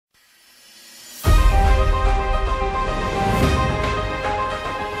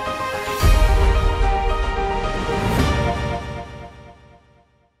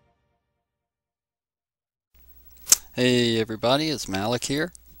Hey everybody, it's Malik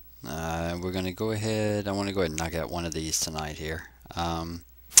here. We're going to go ahead, I want to go ahead and knock out one of these tonight here.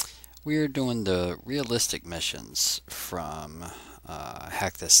 We are doing the realistic missions from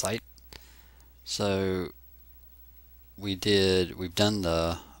HackThisSite. So we've done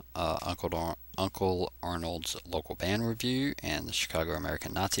the Uncle Arnold's local band review and the Chicago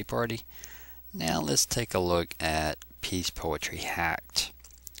American Nazi Party. Now let's take a look at Peace Poetry Hacked.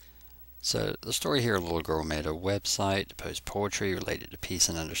 So the story here, a little girl made a website to post poetry related to peace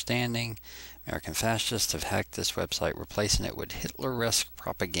and understanding. American fascists have hacked this website, replacing it with Hitler-esque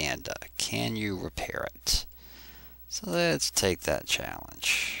propaganda. Can you repair it? So let's take that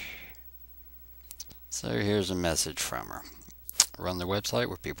challenge. So here's a message from her. Run the website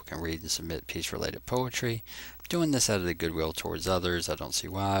where people can read and submit peace-related poetry. I'm doing this out of the goodwill towards others. I don't see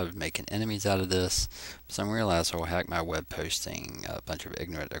why I would making enemies out of this. Some real asshole hacked my web, posting a bunch of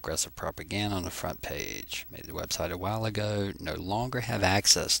ignorant, aggressive propaganda on the front page. Made the website a while ago. No longer have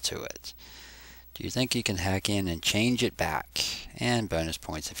access to it. Do you think you can hack in and change it back? And bonus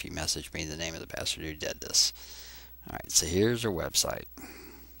points if you message me the name of the bastard who did this. Alright, so here's her website.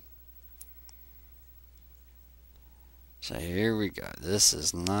 So here we go. This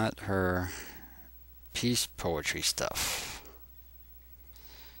is not her peace poetry stuff.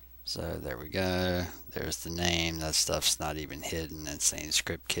 So there we go. There's the name. That stuff's not even hidden. It's saying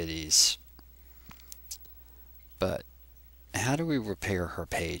script kiddies. But how do we repair her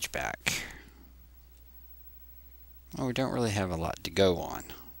page back? Well, we don't really have a lot to go on.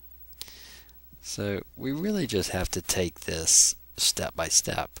 So we really just have to take this step by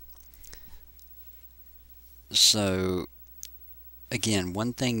step. So again,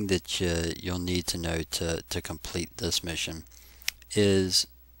 one thing that you'll need to know to complete this mission is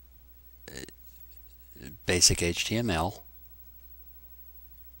basic HTML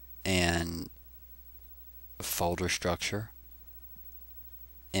and folder structure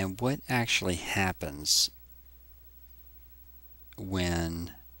and what actually happens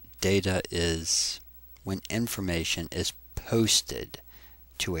when information is posted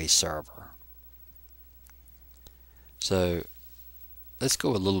to a server. So let's go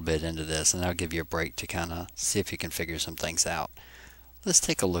a little bit into this and I'll give you a break to kind of see if you can figure some things out. Let's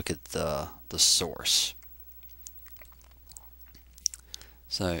take a look at the source.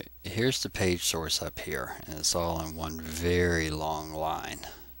 So here's the page source up here, and it's all in one very long line.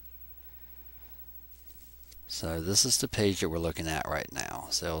 So this is the page that we're looking at right now.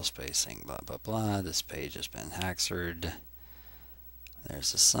 Cell spacing, blah blah blah. This page has been hacked.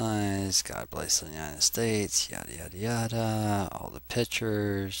 There's the size, God bless the United States, yada yada yada, all the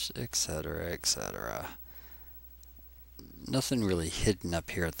pictures, etc, etc. Nothing really hidden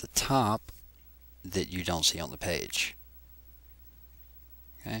up here at the top that you don't see on the page.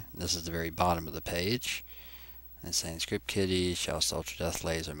 Okay, this is the very bottom of the page. And it's saying script kiddie, Shell's Ultra Death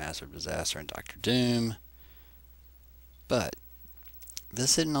Laser, Massive Disaster, and Dr. Doom. But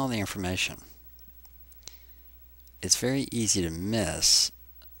this isn't all the information. It's very easy to miss,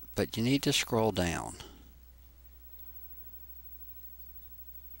 but you need to scroll down.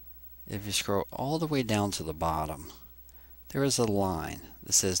 If you scroll all the way down to the bottom, there is a line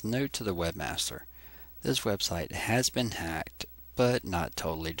that says, note to the webmaster. This website has been hacked, but not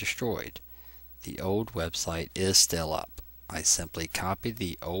totally destroyed. The old website is still up. I simply copied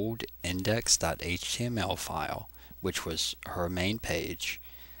the old index.html file, which was her main page,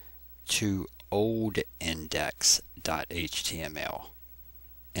 to old index.html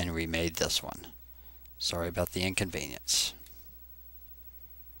and remade this one. Sorry about the inconvenience.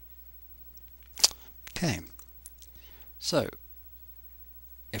 Okay, so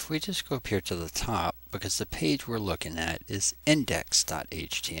if we just go up here to the top, because the page we're looking at is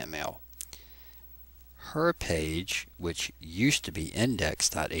index.html. Her page, which used to be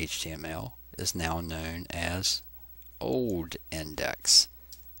index.html, is now known as old index.html.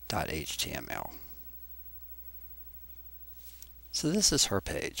 So this is her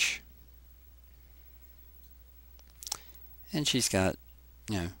page. And she's got,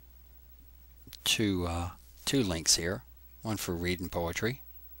 you know, two links here. One for reading poetry.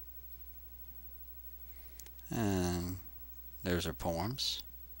 And there's her poems.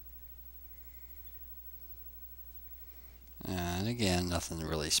 And again, nothing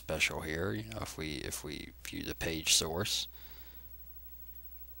really special here. You know, if we view the page source,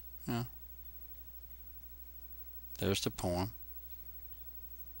 you know, there's the poem.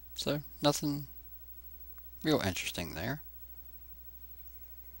 So nothing real interesting there.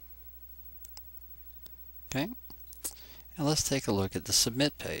 Okay, and let's take a look at the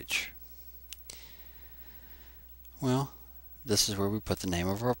submit page. Well, this is where we put the name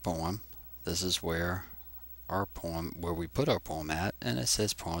of our poem. This is where our poem where we put our poem at, and it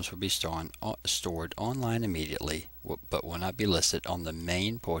says poems will be stored online immediately, but will not be listed on the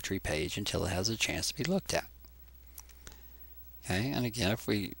main poetry page until it has a chance to be looked at. Okay, and again, if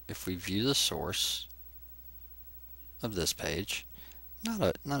we view the source of this page,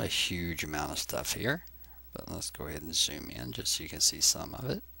 not a huge amount of stuff here, but let's go ahead and zoom in just so you can see some of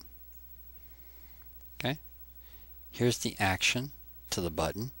it. Okay, here's the action to the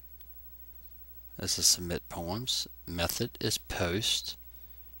button. This is submit poems, method is post,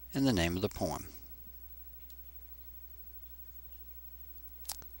 and the name of the poem.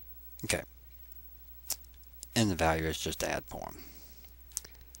 Okay, and the value is just add poem.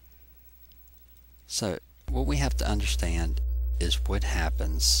 So what we have to understand is what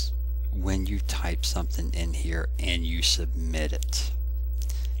happens when you type something in here and you submit it.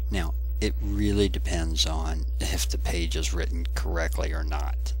 Now, it really depends on if the page is written correctly or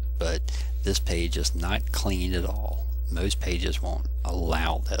not, but this page is not clean at all. Most pages won't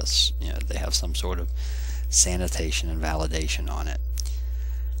allow this. You know, they have some sort of sanitation and validation on it.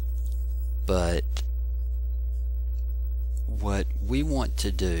 But what we want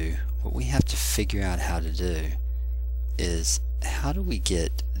to do, what we have to figure out how to do, is how do we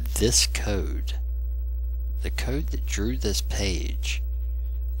get this code, the code that drew this page,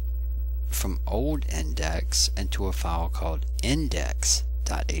 from old index into a file called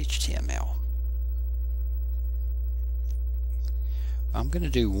index.html. I'm going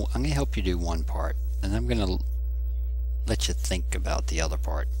to help you do one part, and I'm going to let you think about the other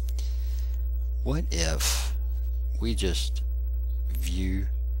part. What if we just view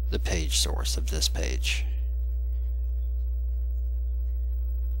the page source of this page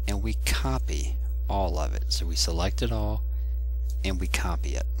and we copy all of it? So we select it all and we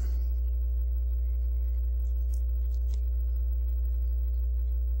copy it.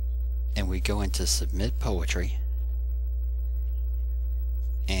 And we go into submit poetry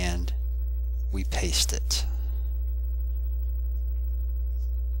and we paste it.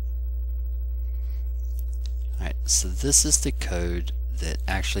 Alright, so this is the code that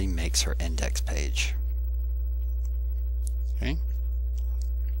actually makes our index page. Okay.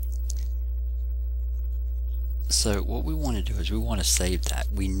 So what we want to do is we want to save that.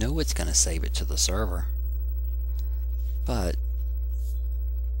 We know it's going to save it to the server, but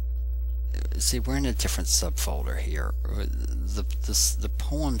see, we're in a different subfolder here. The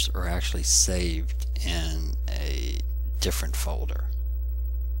poems are actually saved in a different folder.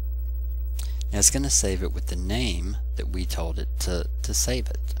 Now it's going to save it with the name that we told it to save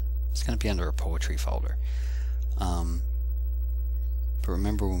it. It's going to be under a poetry folder. But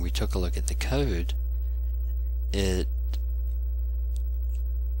remember, when we took a look at the code, I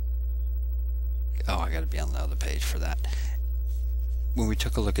got to be on the other page for that. When we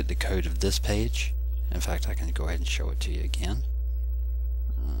took a look at the code of this page, in fact, I can go ahead and show it to you again.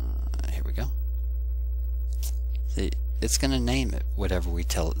 Here we go. See, it's going to name it whatever we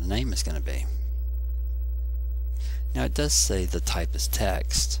tell it the name is going to be. Now it does say the type is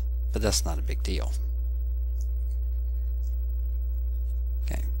text, but that's not a big deal.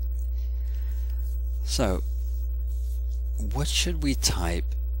 Okay. So, what should we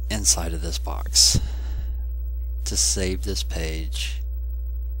type inside of this box to save this page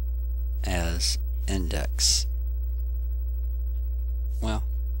as index? Well,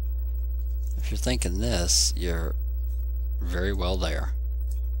 if you're thinking this, you're very well there,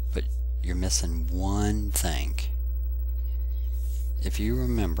 but you're missing one thing. If you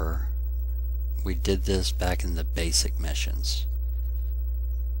remember, we did this back in the basic missions.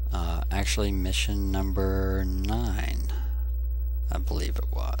 Actually, mission number 9, I believe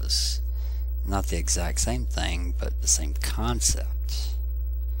it was. Not the exact same thing, but the same concept.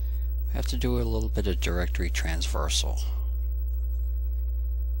 We have to do a little bit of directory transversal.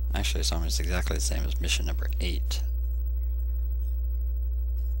 Actually, it's almost exactly the same as mission number 8.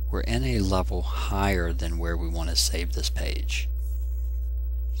 We're in a level higher than where we want to save this page.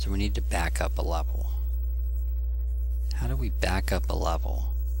 So we need to back up a level. How do we back up a level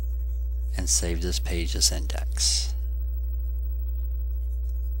and save this page as index?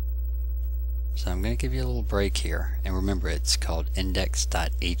 So I'm going to give you a little break here, and remember, it's called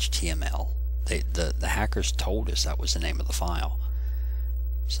index.html. The hackers told us that was the name of the file.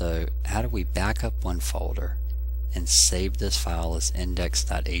 So how do we back up one folder and save this file as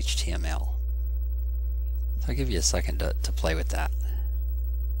index.html? I'll give you a second to play with that.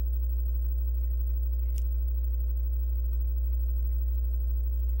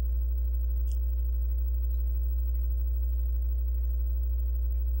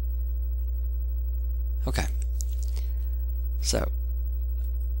 Okay, so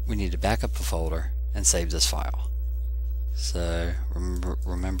we need to back up a folder and save this file. So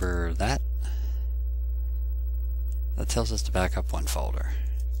remember that. That tells us to back up one folder,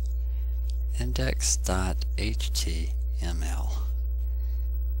 index.html,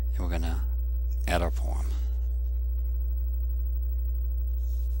 and we're going to add our poem.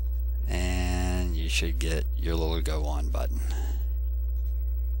 And you should get your little go on button.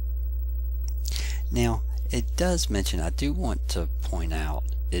 Now it does mention, I do want to point out,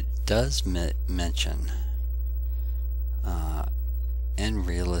 it does mention in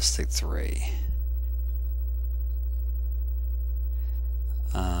Realistic 3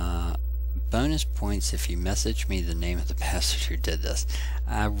 bonus points if you message me the name of the bastard who did this.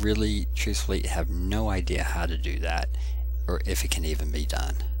 I really truthfully have no idea how to do that, or if it can even be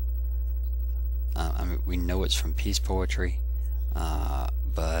done. I mean, we know it's from Peace Poetry,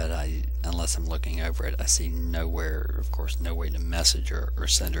 but unless I'm looking over it, I see nowhere, of course, no way to message or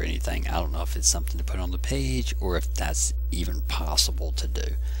send or anything. I don't know if it's something to put on the page or if that's even possible to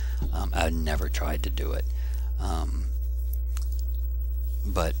do. I've never tried to do it.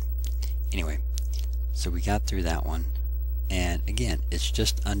 But anyway, so we got through that one. And again, it's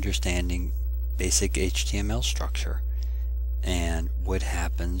just understanding basic HTML structure and what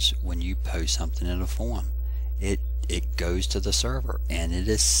happens when you post something in a form. It goes to the server and it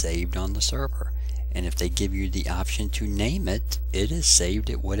is saved on the server, and if they give you the option to name it, it is saved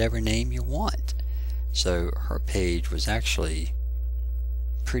at whatever name you want. So her page was actually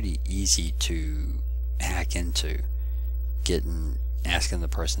pretty easy to hack into, asking the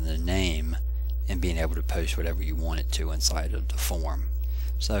person the name and being able to post whatever you wanted to inside of the form.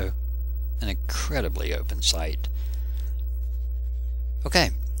 So an incredibly open site. Okay,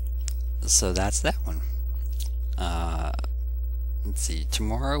 so that's that one. Let's see,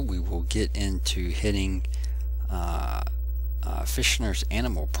 tomorrow we will get into hitting Fishner's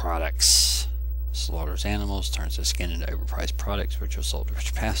animal products. Slaughters animals, turns their skin into overpriced products which are sold to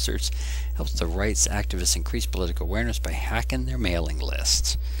rich bastards. Helps the rights activists increase political awareness by hacking their mailing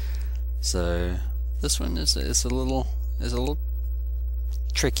lists. So this one is a little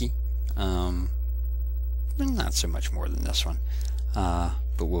tricky. Not so much more than this one,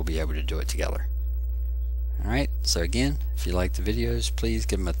 but we'll be able to do it together. Alright, so again, if you like the videos, please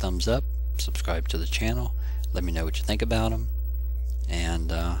give them a thumbs up, subscribe to the channel, let me know what you think about them,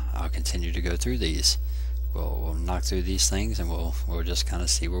 and I'll continue to go through these. We'll knock through these things and we'll just kind of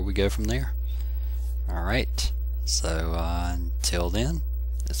see where we go from there. Alright, so until then,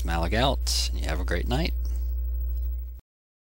 it's Malik out, and you have a great night.